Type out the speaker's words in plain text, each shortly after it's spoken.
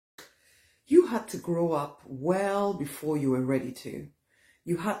had to grow up well before you were ready to.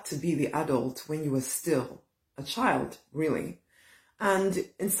 You had to be the adult when you were still a child, really. And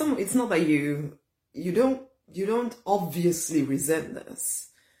it's not that you don't obviously resent this,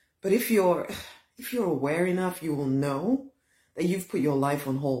 but if you're aware enough, you will know that you've put your life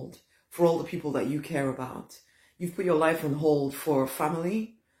on hold for all the people that you care about. You've put your life on hold for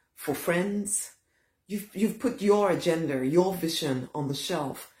family, for friends. You've put your agenda, your vision on the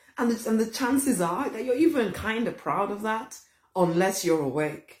shelf. And the chances are that you're even kind of proud of that, unless you're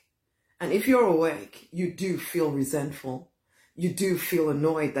awake. And if you're awake, you do feel resentful. You do feel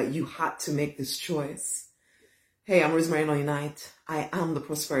annoyed that you had to make this choice. Hey, I'm Rosemary Knight. I am the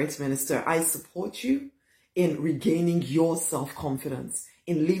Prosperity Minister. I support you in regaining your self-confidence,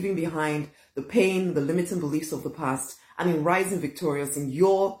 in leaving behind the pain, the limiting beliefs of the past, and in rising victorious in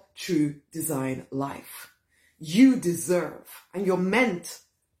your true design life. You deserve, and you're meant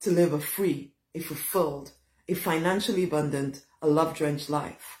to live a free, a fulfilled, a financially abundant, a love-drenched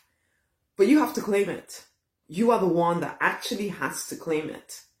life. But you have to claim it. You are the one that actually has to claim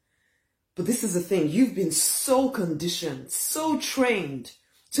it. But this is the thing, you've been so conditioned, so trained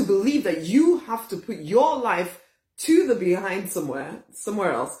to believe that you have to put your life to the behind somewhere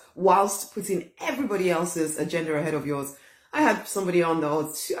else, whilst putting everybody else's agenda ahead of yours. I had somebody on there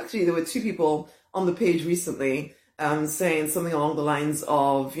were two people on the page recently saying something along the lines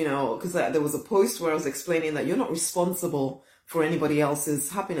of, because there was a post where I was explaining that you're not responsible for anybody else's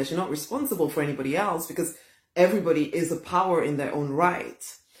happiness. You're not responsible for anybody else because everybody is a power in their own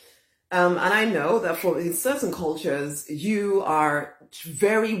right. And I know that in certain cultures, you are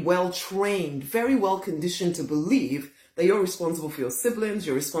very well trained, very well conditioned to believe that you're responsible for your siblings,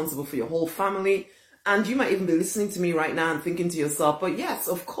 you're responsible for your whole family. And you might even be listening to me right now and thinking to yourself, but yes,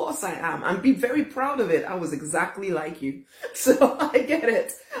 of course I am. And be very proud of it. I was exactly like you. So I get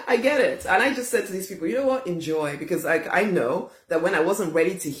it. And I just said to these people, you know what? Enjoy. Because I know that when I wasn't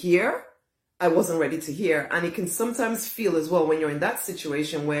ready to hear, I wasn't ready to hear. And it can sometimes feel as well when you're in that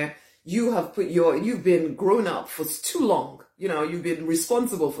situation where you've been grown up for too long. You've been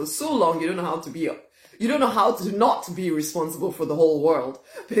responsible for so long. You don't know how to not be responsible for the whole world,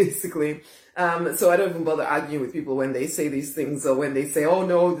 basically. So I don't even bother arguing with people when they say these things, or when they say, oh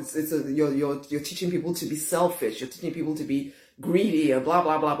no, you're teaching people to be selfish, you're teaching people to be greedy, and blah,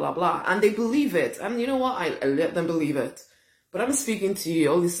 blah, blah, blah, blah. And they believe it. And you know what? I let them believe it. But I'm speaking to you,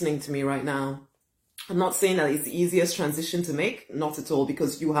 you're listening to me right now. I'm not saying that it's the easiest transition to make, not at all,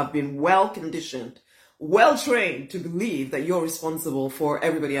 because you have been well conditioned, well trained to believe that you're responsible for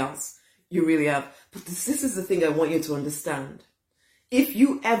everybody else. You really have. But this is the thing I want you to understand. If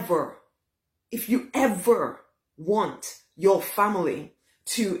you ever want your family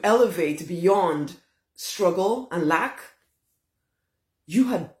to elevate beyond struggle and lack, you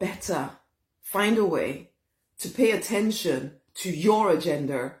had better find a way to pay attention to your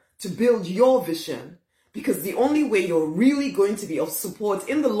agenda, to build your vision, because the only way you're really going to be of support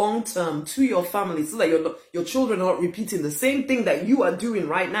in the long term to your family, so that your children are not repeating the same thing that you are doing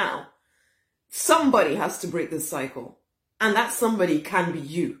right now, somebody has to break this cycle. And that somebody can be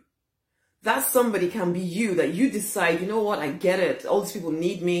you. That somebody can be you, that you decide, you know what, I get it. All these people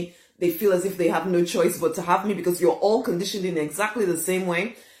need me. They feel as if they have no choice but to have me because you're all conditioned in exactly the same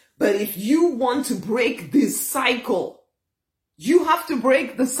way. But if you want to break this cycle, you have to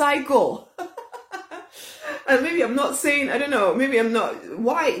break the cycle. And maybe I'm not saying, I don't know, maybe I'm not.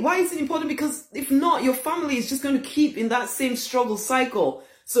 Why is it important? Because if not, your family is just going to keep in that same struggle cycle.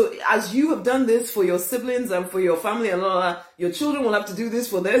 So as you have done this for your siblings and for your family and your children will have to do this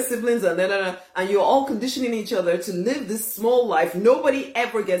for their siblings and and you're all conditioning each other to live this small life. Nobody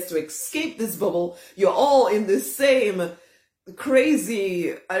ever gets to escape this bubble. You're all in the same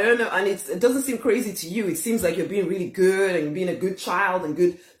crazy, I don't know, and it doesn't seem crazy to you. It seems like you're being really good and you're being a good child and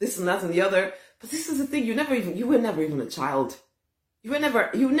good this and that and the other. But this is the thing, you were never even a child. You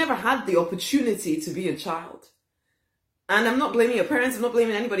never had the opportunity to be a child. And I'm not blaming your parents, I'm not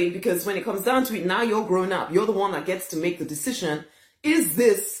blaming anybody, because when it comes down to it, now you're grown up. You're the one that gets to make the decision. Is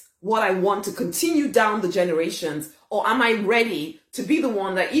this what I want to continue down the generations? Or am I ready to be the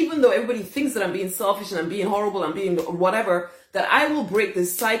one that, even though everybody thinks that I'm being selfish and I'm being horrible and being whatever, that I will break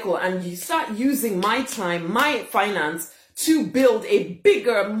this cycle and you start using my time, my finance to build a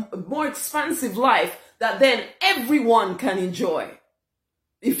bigger, more expansive life that then everyone can enjoy.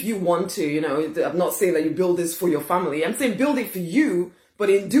 If you want to, I'm not saying that you build this for your family. I'm saying build it for you, but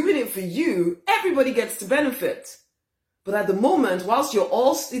in doing it for you, everybody gets to benefit. But at the moment, whilst you're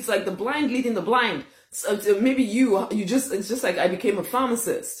all, it's like the blind leading the blind. So maybe it's just like I became a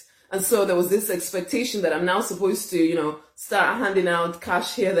pharmacist. And so there was this expectation that I'm now supposed to, start handing out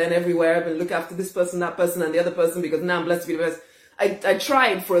cash here, then everywhere, and look after this person, that person, and the other person, because now I'm blessed to be the best. I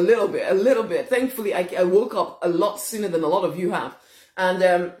tried for a little bit. Thankfully, I woke up a lot sooner than a lot of you have.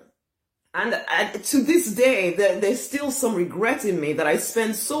 And to this day, there's still some regret in me that I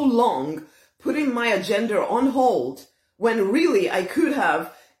spent so long putting my agenda on hold when really I could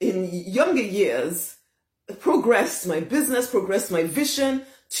have, in younger years, progressed my business, progressed my vision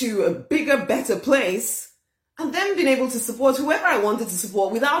to a bigger, better place, and then been able to support whoever I wanted to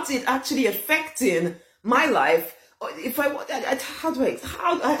support without it actually affecting my life. If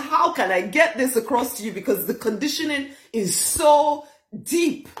how can I get this across to you? Because the conditioning is so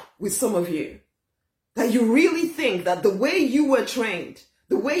deep with some of you that you really think that the way you were trained,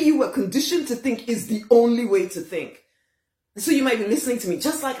 the way you were conditioned to think is the only way to think. And so you might be listening to me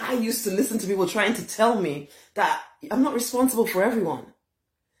just like I used to listen to people trying to tell me that I'm not responsible for everyone.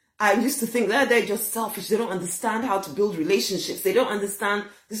 I used to think that they're just selfish. They don't understand how to build relationships. They don't understand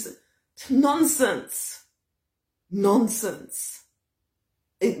this nonsense. Nonsense.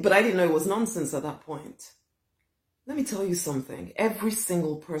 But I didn't know it was nonsense at that point. Let me tell you something. Every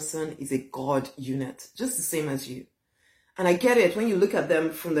single person is a God unit, just the same as you. And I get it. When you look at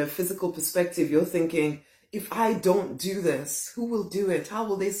them from their physical perspective, you're thinking, if I don't do this, who will do it? How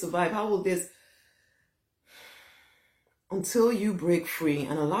will they survive? How will this? Until you break free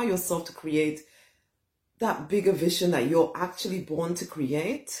and allow yourself to create that bigger vision that you're actually born to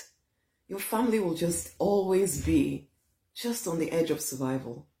create, your family will just always be just on the edge of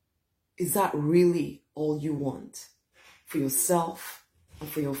survival. Is that really all you want for yourself and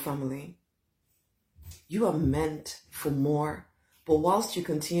for your family? You are meant for more, but whilst you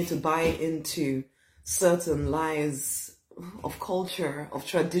continue to buy into certain lies of culture, of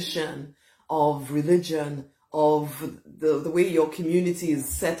tradition, of religion, of the way your community is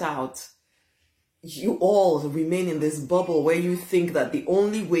set out, you all remain in this bubble where you think that the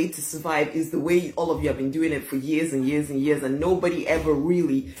only way to survive is the way all of you have been doing it for years and years and years, and nobody ever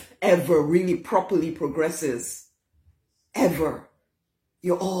really properly progresses. Ever.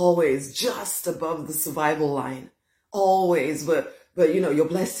 You're always just above the survival line. Always. But you're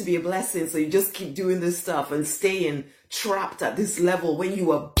blessed to be a blessing, so you just keep doing this stuff and staying trapped at this level when you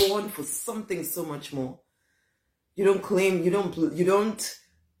were born for something so much more. You don't claim, you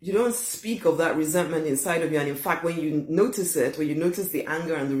don't speak of that resentment inside of you. And in fact, when you notice it, when you notice the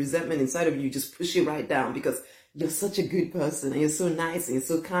anger and the resentment inside of you, you just push it right down because you're such a good person and you're so nice and you're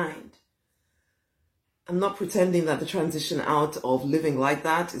so kind. I'm not pretending that the transition out of living like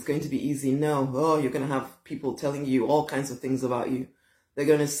that is going to be easy. No. You're going to have people telling you all kinds of things about you. They're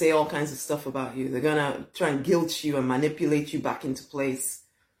going to say all kinds of stuff about you. They're going to try and guilt you and manipulate you back into place.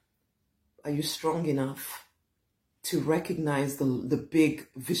 Are you strong enough to recognize the big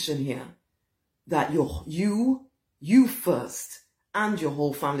vision here? That you first and your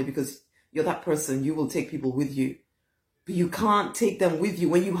whole family, because you're that person, you will take people with you. But you can't take them with you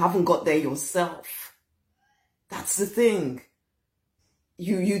when you haven't got there yourself. That's the thing.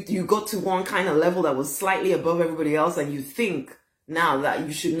 You got to one kind of level that was slightly above everybody else, and you think now that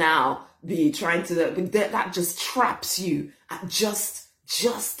you should now be trying to, but that just traps you at just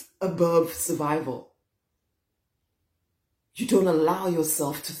above survival. You don't allow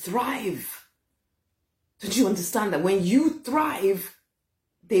yourself to thrive. Don't you understand that when you thrive,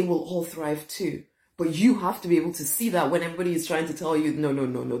 they will all thrive too? But you have to be able to see that when everybody is trying to tell you,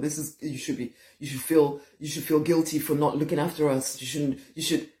 no, this is, you should feel guilty for not looking after us. You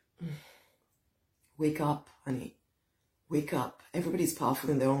should wake up, honey. Wake up. Everybody's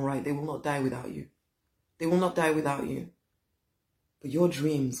powerful in their own right. They will not die without you. They will not die without you. But your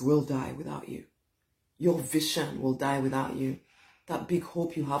dreams will die without you. Your vision will die without you. That big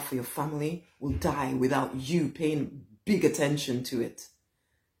hope you have for your family will die without you paying big attention to it.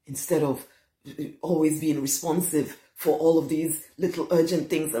 Instead of always being responsive for all of these little urgent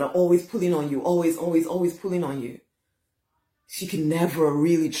things that are always pulling on you, always pulling on you. She can never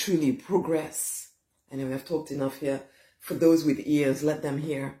really, truly progress. Anyway, I've talked enough here. For those with ears, let them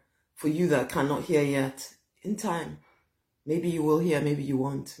hear. For you that cannot hear yet, in time, maybe you will hear, maybe you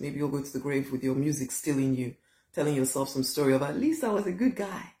won't. Maybe you'll go to the grave with your music still in you, telling yourself some story of, at least I was a good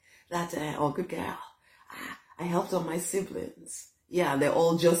guy, or good girl. I helped out my siblings. Yeah, they're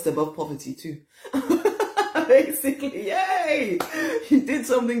all just above poverty too. Basically, yay! You did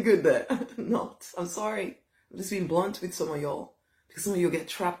something good there. Not. I'm sorry. I'm just being blunt with some of y'all. Because some of you get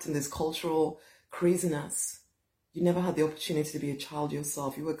trapped in this cultural craziness. You never had the opportunity to be a child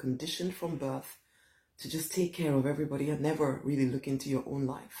yourself. You were conditioned from birth to just take care of everybody and never really look into your own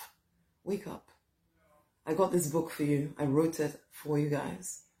life. Wake up. I got this book for you. I wrote it for you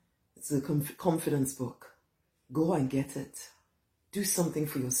guys. It's a confidence book. Go and get it. Do something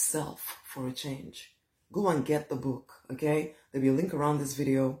for yourself for a change. Go and get the book, okay? There'll be a link around this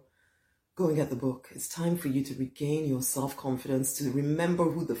video. Go and get the book. It's time for you to regain your self-confidence, to remember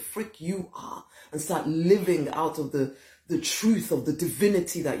who the frick you are and start living out of the truth of the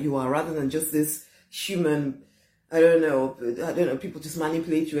divinity that you are, rather than just this human, I don't know, people just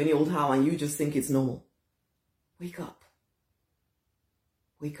manipulate you any old how and you just think it's normal. Wake up.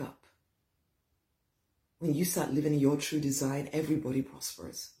 Wake up. When you start living your true design, everybody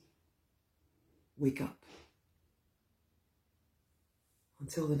prospers. Wake up.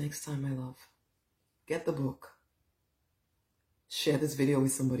 Until the next time, my love, get the book. Share this video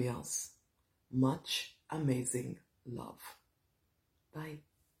with somebody else. Much amazing love. Bye.